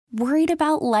Worried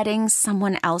about letting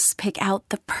someone else pick out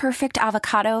the perfect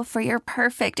avocado for your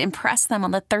perfect impress them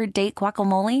on the third date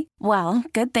guacamole? Well,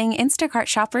 good thing Instacart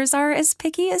shoppers are as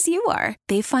picky as you are.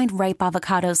 They find ripe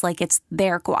avocados like it's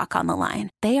their guac on the line.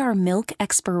 They are milk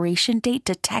expiration date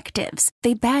detectives.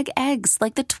 They bag eggs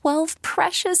like the 12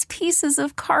 precious pieces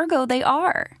of cargo they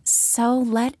are. So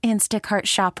let Instacart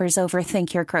shoppers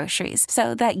overthink your groceries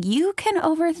so that you can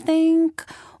overthink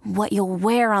what you'll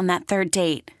wear on that third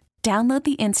date. Download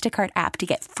the Instacart app to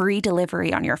get free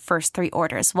delivery on your first 3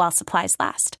 orders while supplies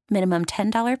last. Minimum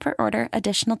 $10 per order.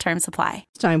 Additional terms apply.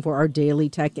 It's time for our daily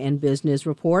tech and business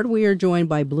report. We are joined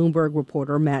by Bloomberg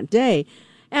reporter Matt Day.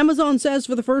 Amazon says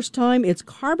for the first time its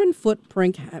carbon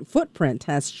footprint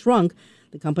has shrunk.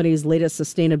 The company's latest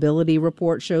sustainability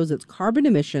report shows its carbon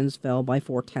emissions fell by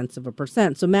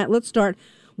 0.4%. So, Matt, let's start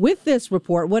with this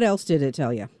report. What else did it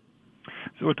tell you?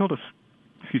 So it told us,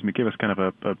 gave us kind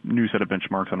of a new set of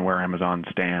benchmarks on where Amazon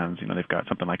stands. You know, they've got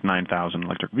something like 9,000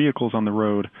 electric vehicles on the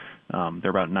road.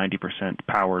 They're about 90%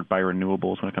 powered by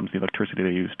renewables when it comes to the electricity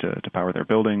they use to power their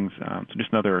buildings. So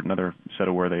just another set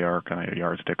of where they are, kind of a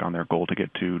yardstick on their goal to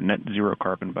get to net zero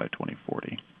carbon by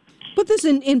 2040. Put this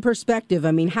in perspective.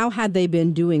 I mean, how had they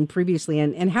been doing previously,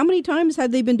 and how many times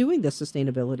had they been doing this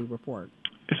sustainability report?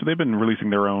 So they've been releasing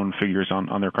their own figures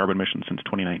on their carbon emissions since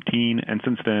 2019, and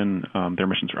since then their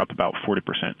emissions are up about 40%.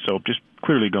 So just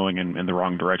clearly going in the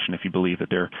wrong direction if you believe that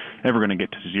they're ever going to get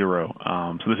to zero.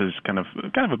 So this is kind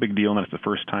of a big deal, and it's the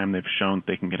first time they've shown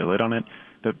they can get a lid on it.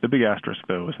 The big asterisk,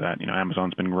 though, is that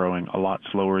Amazon's been growing a lot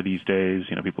slower these days.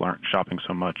 People aren't shopping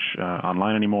so much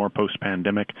online anymore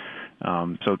post-pandemic.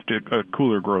 So a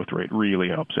cooler growth rate really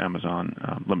helps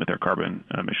Amazon limit their carbon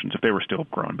emissions. If they were still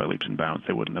growing by leaps and bounds,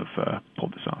 they wouldn't have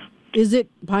pulled this off. Is it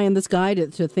pie in the sky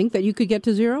to think that you could get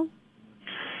to zero?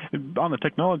 On the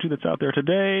technology that's out there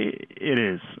today, it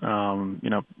is.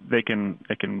 They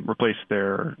can replace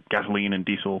their gasoline and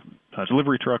diesel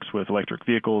delivery trucks with electric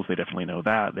vehicles. They definitely know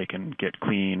that. They can get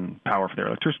clean power for their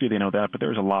electricity. They know that. But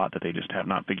there's a lot that they just have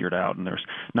not figured out. And there's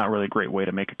not really a great way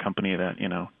to make a company that,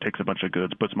 takes a bunch of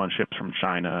goods, puts them on ships from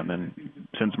China, and then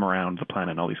sends them around the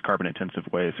planet in all these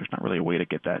carbon-intensive ways. There's not really a way to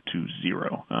get that to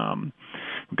zero.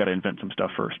 We've got to invent some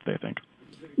stuff first, they think.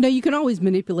 Now, you can always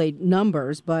manipulate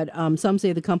numbers, but some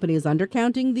say the company is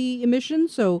undercounting the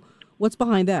emissions. So what's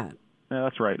behind that? Yeah,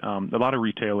 that's right. A lot of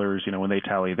retailers, when they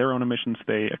tally their own emissions,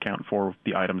 they account for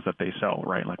the items that they sell,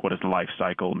 right? Like what is the life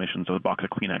cycle emissions of a box of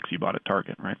Kleenex you bought at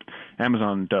Target, right?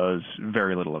 Amazon does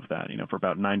very little of that. For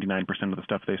about 99% of the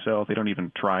stuff they sell, they don't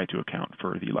even try to account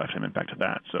for the lifetime impact of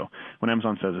that. So when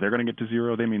Amazon says they're going to get to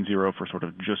zero, they mean zero for sort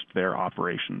of just their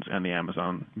operations and the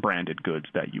Amazon branded goods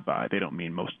that you buy. They don't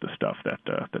mean most of the stuff that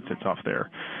sits off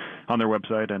on their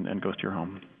website and goes to your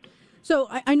home. So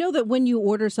I know that when you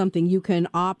order something, you can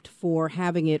opt for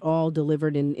having it all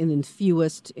delivered in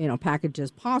fewest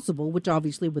packages possible, which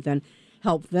obviously would then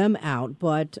help them out.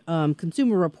 But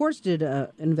Consumer Reports did an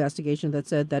investigation that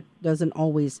said that doesn't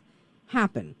always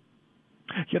happen.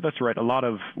 Yeah, that's right. A lot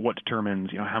of what determines,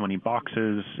 how many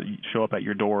boxes show up at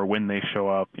your door, when they show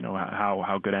up,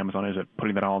 how good Amazon is at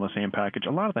putting that all in the same package.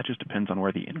 A lot of that just depends on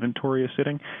where the inventory is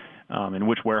sitting, in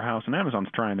which warehouse. And Amazon's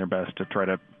trying their best to try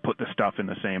to put the stuff in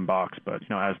the same box. But,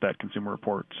 as that Consumer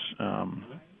Reports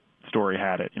story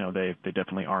had it, they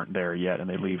definitely aren't there yet, and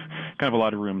they leave kind of a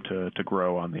lot of room to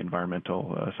grow on the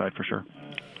environmental side for sure.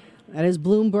 That is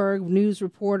Bloomberg News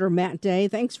reporter Matt Day.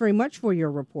 Thanks very much for your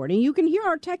reporting. You can hear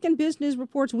our tech and business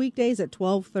reports weekdays at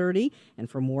 12:30. And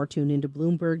for more, tune into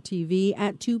Bloomberg TV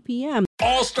at 2 p.m.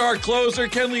 All-star closer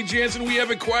Kenley Jansen, we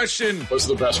have a question. What's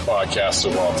the best podcast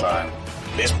of all time?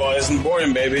 Baseball isn't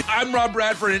boring, baby. I'm Rob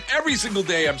Bradford, and every single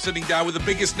day I'm sitting down with the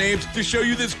biggest names to show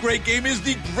you this great game is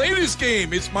the greatest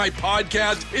game. It's my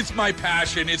podcast. It's my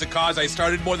passion. It's a cause I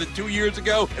started more than 2 years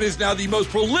ago and is now the most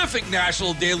prolific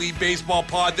national daily baseball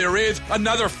pod there is.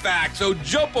 Another fact. So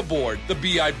jump aboard the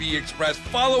BIB Express.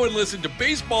 Follow and listen to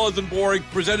Baseball Isn't Boring,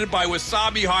 presented by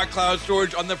Wasabi Hot Cloud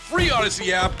Storage on the free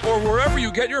Odyssey app or wherever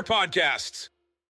you get your podcasts.